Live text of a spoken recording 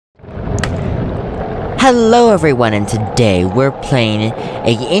Hello everyone, and today we're playing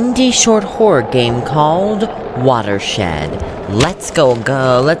a indie short horror game called Watershed. Let's go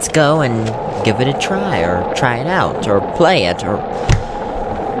and give it a try, or try it out, or play it, or...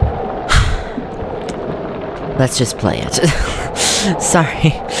 Let's just play it.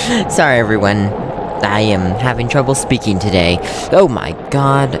 Sorry everyone. I am having trouble speaking today. Oh my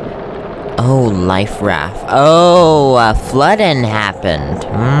god. Oh, life raft. Oh, a flooding happened.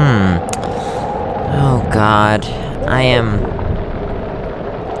 Oh god, I am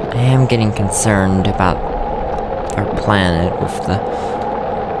getting concerned about our planet with the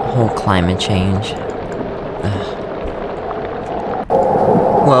whole climate change.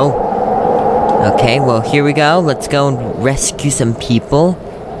 Whoa. Okay, well here we go. Let's go and rescue some people.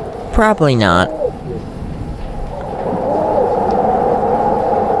 Probably not.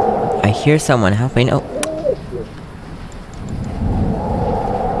 I hear someone helping. Oh.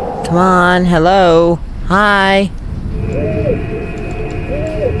 Come on, hello, hi.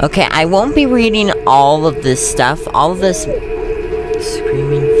 Okay, I won't be reading all of this stuff, screaming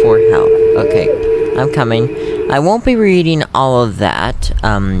for help. Okay, I'm coming. I won't be reading all of that,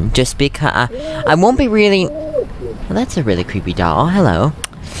 just because, I won't be reading, well, that's a really creepy doll, oh, hello.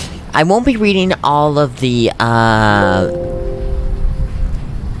 I won't be reading all of the, oh,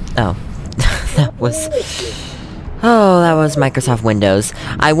 that was Microsoft Windows.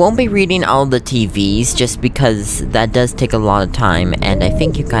 I won't be reading all the TVs just because that does take a lot of time, and I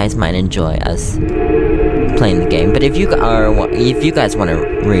think you guys might enjoy us playing the game. But if you guys want to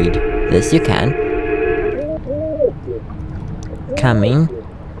read this, you can. Coming.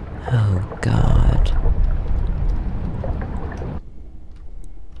 Oh god.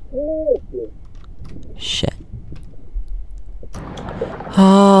 Shit.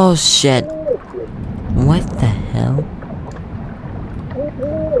 Oh shit. What the hell?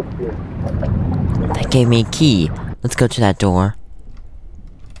 That gave me a key. Let's go to that door.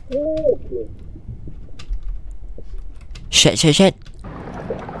 Shit.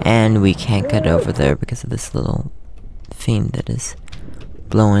 And we can't get over there because of this little thing that is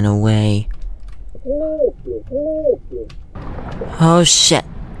blowing away. Oh shit.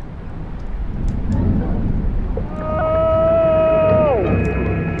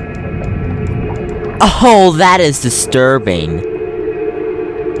 Oh, that is disturbing.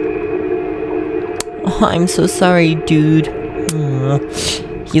 Oh, I'm so sorry, dude.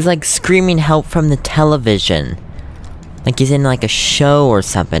 He's like screaming help from the television. Like he's in like a show or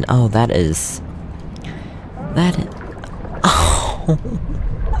something. Oh, that is... Oh.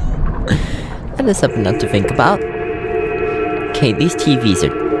 That is something not to think about. Okay, these TVs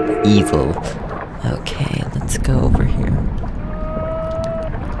are evil. Okay, let's go over here.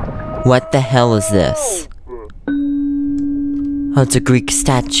 What the hell is this? Oh, it's a Greek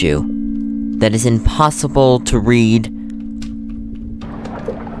statue that is impossible to read.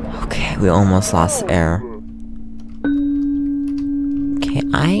 Okay, we almost lost air. Okay,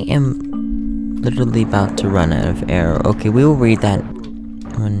 I am literally about to run out of air. Okay, we will read that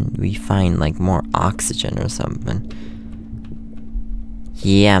when we find, like, more oxygen or something.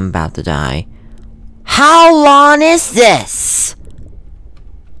 Yeah, I'm about to die. How long is this?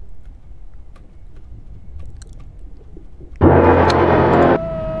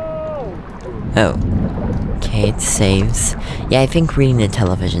 Oh. Okay, it saves. Yeah, I think reading the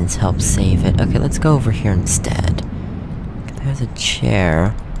televisions helps save it. Okay, let's go over here instead. There's a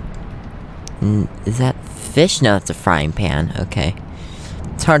chair. Is that fish? No, it's a frying pan. Okay.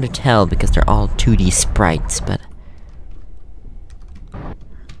 It's hard to tell because they're all 2D sprites, but...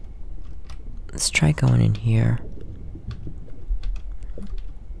 Let's try going in here.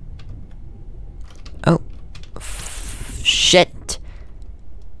 Oh. Shit!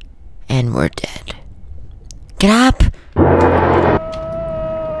 And we're dead. Get up!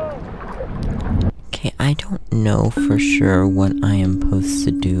 Okay, I don't know for sure what I am supposed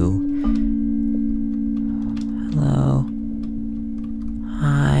to do. Hello?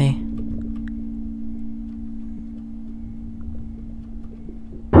 Hi?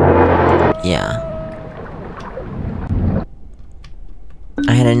 Yeah.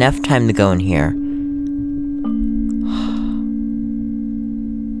 I had enough time to go in here.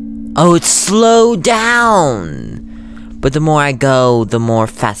 Oh, it's slowed down! But the more I go, the more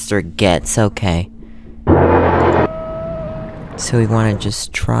faster it gets. Okay. So we want to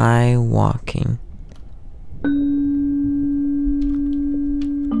just try walking.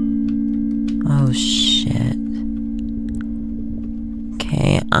 Oh, shit.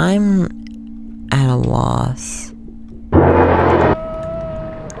 Okay, I'm at a loss.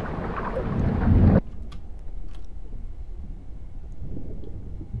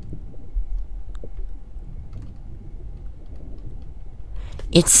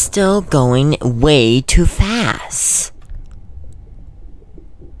 It's still going way too fast.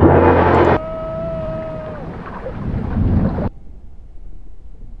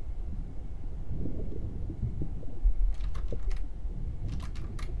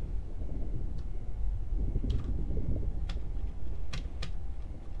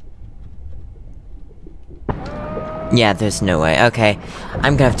 Yeah, there's no way. Okay,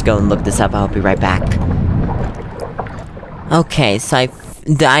 I'm gonna have to go and look this up. I'll be right back. Okay, so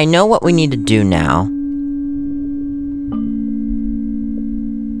I know what we need to do now.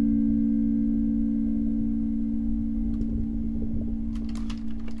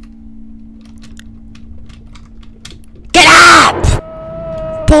 Get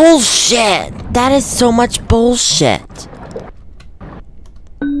up! Bullshit! That is so much bullshit.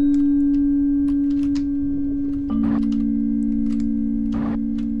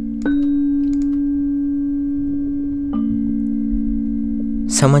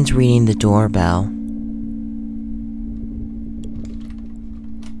 Someone's ringing the doorbell.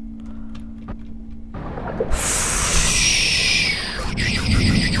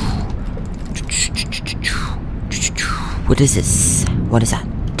 What is this? What is that?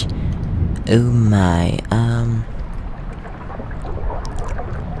 Oh my,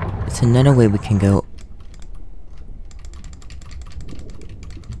 it's another way we can go.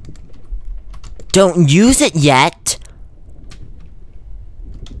 Don't use it yet!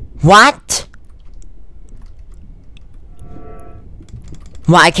 What?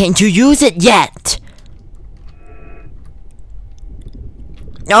 Why can't you use it yet?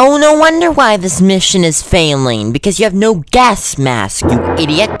 Oh, no wonder why this mission is failing. Because you have no gas mask, you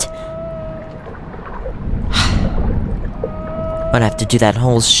idiot. I'm gonna have to do that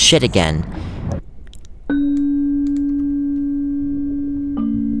whole shit again.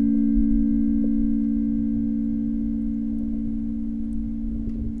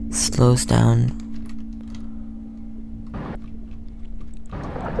 Slows down.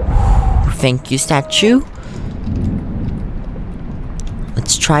 Thank you, statue.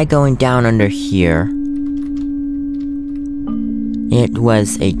 Let's try going down under here. It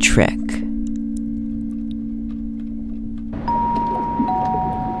was a trick.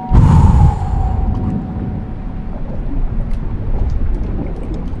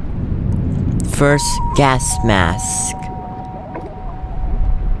 First gas mask.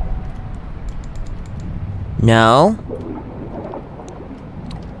 No?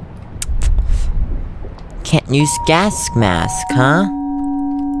 Can't use gas mask, huh?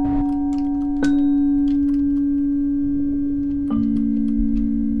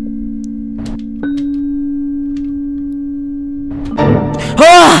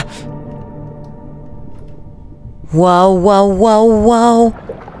 Ah! Whoa, whoa, whoa, whoa.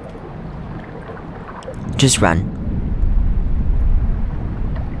 Just run.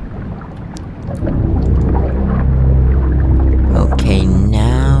 Okay,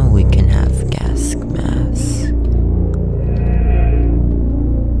 now we can have gas mask.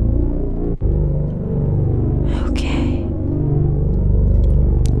 Okay.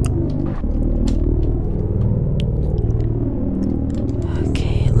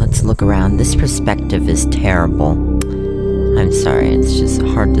 Okay, let's look around. This perspective is terrible. I'm sorry, it's just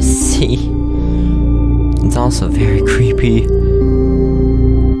hard to see. It's also very creepy.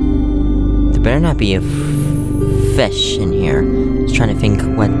 There better not be a fish in here. I was trying to think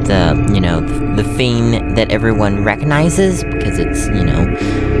what the, the theme that everyone recognizes, because it's,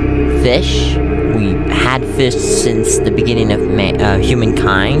 fish. We had fish since the beginning of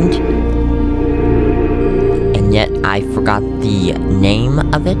humankind. And yet I forgot the name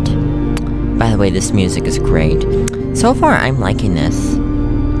of it. By the way, this music is great. So far, I'm liking this.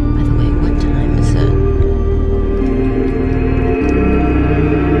 By the way, what time is it?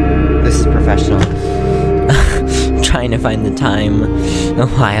 This is professional. Trying to find the time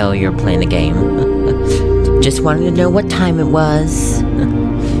while you're playing the game. Just wanted to know what time it was.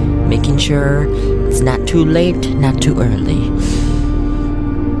 Making sure it's not too late, not too early.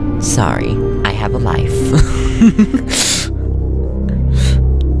 Sorry, I have a life.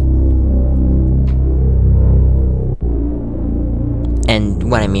 And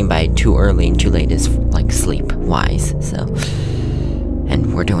what I mean by too early and too late is like sleep-wise, so.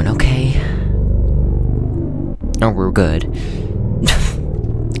 And we're doing okay. Or we're good.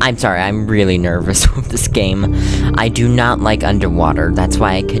 I'm sorry, I'm really nervous with this game. I do not like underwater. That's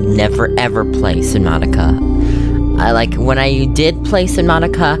why I could never ever play Subnautica. When I did play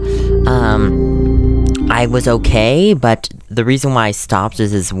Subnautica, I was okay, but the reason why I stopped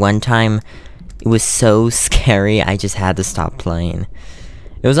is one time it was so scary, I just had to stop playing.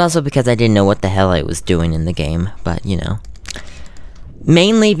 It was also because I didn't know what the hell I was doing in the game, but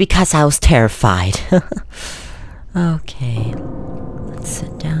Mainly because I was terrified. Okay, let's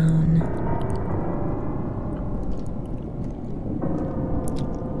sit down.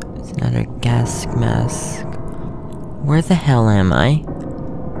 It's another gas mask. Where the hell am I?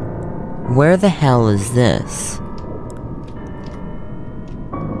 Where the hell is this?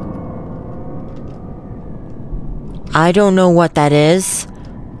 I don't know what that is.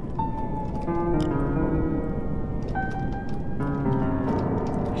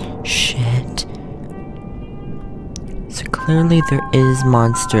 Shit. So clearly there is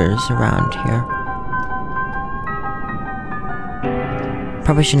monsters around here.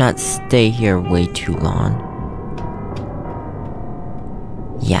 Probably should not stay here way too long.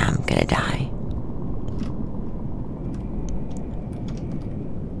 Yeah, I'm gonna die.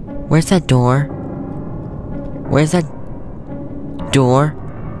 Where's that door? Where's that door?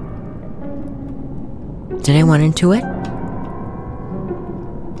 Did I run into it?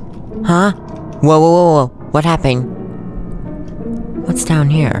 Huh? Whoa, whoa, whoa, whoa. What happened? What's down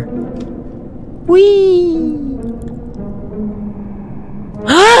here? Whee!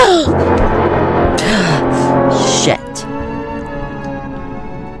 Shit.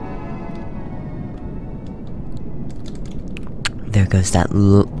 There goes that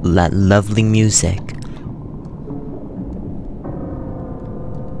lovely music.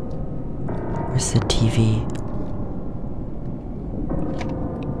 Where's the TV?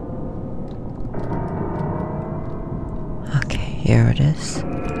 Okay, here it is.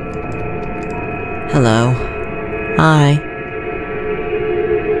 Hello. Hi.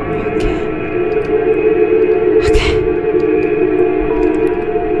 Okay. Okay.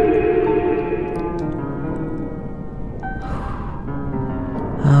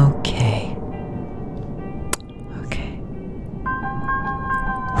 Okay. Okay.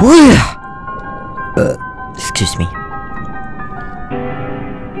 Excuse me.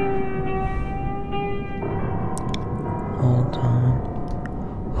 Hold on.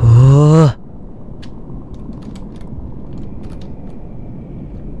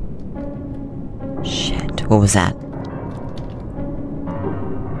 Shit, what was that?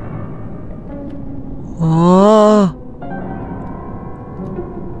 Oh!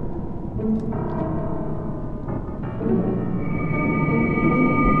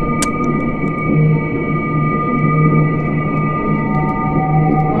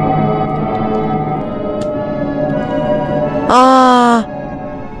 Ah!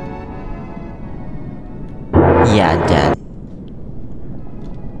 Yeah, dead.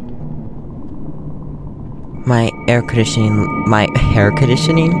 My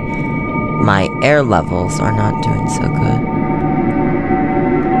air levels are not doing so good.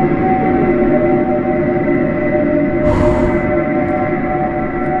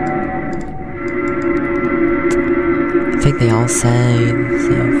 I think they all say the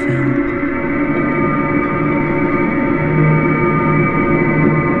same thing.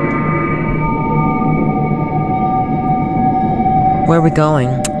 Where are we going?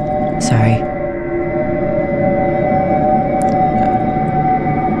 Sorry.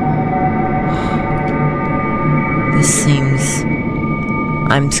 This seems...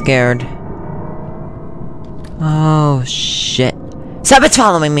 I'm scared. Oh, shit. Something's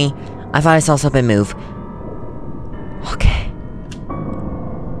following me! I thought I saw something move. Okay.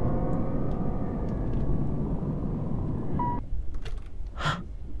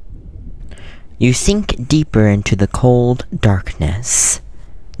 You sink deeper into the cold darkness.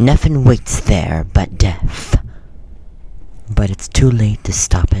 Nothing waits there but death. But it's too late to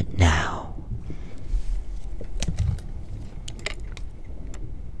stop it now.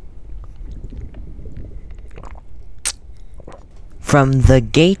 From the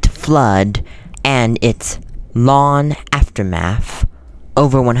Gate flood and its long aftermath,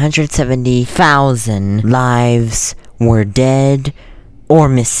 over 170,000 lives were dead or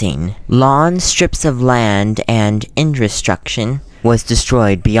missing. Long strips of land and infrastructure was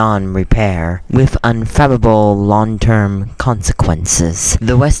destroyed beyond repair, with unfathomable long-term consequences.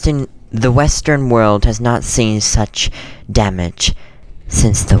 The Western world has not seen such damage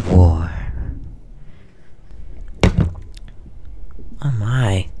since the war. Oh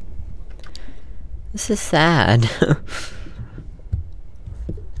my. This is sad.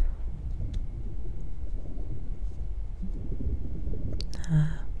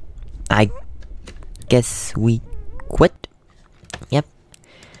 I guess we quit. Yep.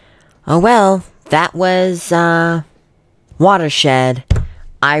 Oh well, that was, Watershed.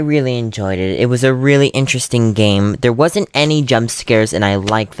 I really enjoyed it. It was a really interesting game. There wasn't any jump scares, and I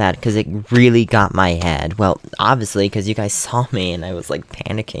like that, because it really got my head. Well, obviously, because you guys saw me, and I was, like,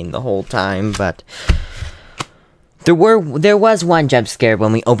 panicking the whole time, but... There was one jump scare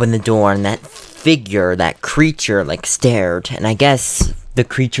when we opened the door and that figure, that creature, like, stared. And I guess the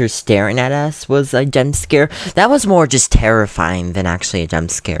creature staring at us was a jump scare. That was more just terrifying than actually a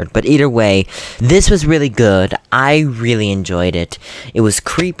jump scare. But either way, this was really good. I really enjoyed it. It was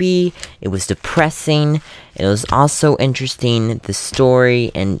creepy. It was depressing. It was also interesting. The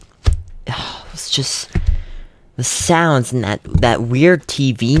story and it was just the sounds and that weird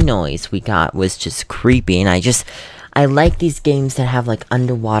TV noise we got was just creepy. And I like these games that have, like,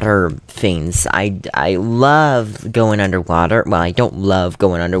 underwater things. I love going underwater. Well, I don't love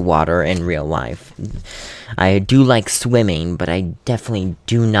going underwater in real life. I do like swimming, but I definitely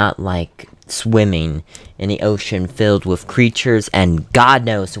do not like swimming in the ocean filled with creatures and God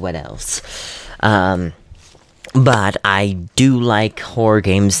knows what else. But I do like horror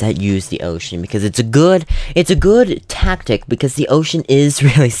games that use the ocean because it's a good tactic because the ocean is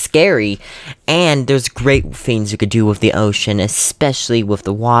really scary and there's great things you could do with the ocean, especially with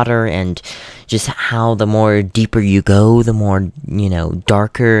the water and just how the more deeper you go, the more, you know,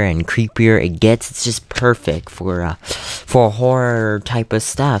 darker and creepier it gets. It's just perfect for horror type of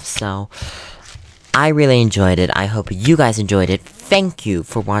stuff. So I really enjoyed it. I hope you guys enjoyed it. Thank you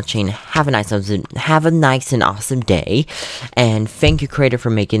for watching. Have a nice and awesome day. And thank you, creator, for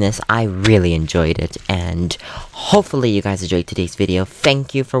making this. I really enjoyed it. And hopefully you guys enjoyed today's video.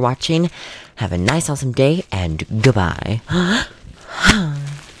 Thank you for watching. Have a nice, awesome day. And goodbye.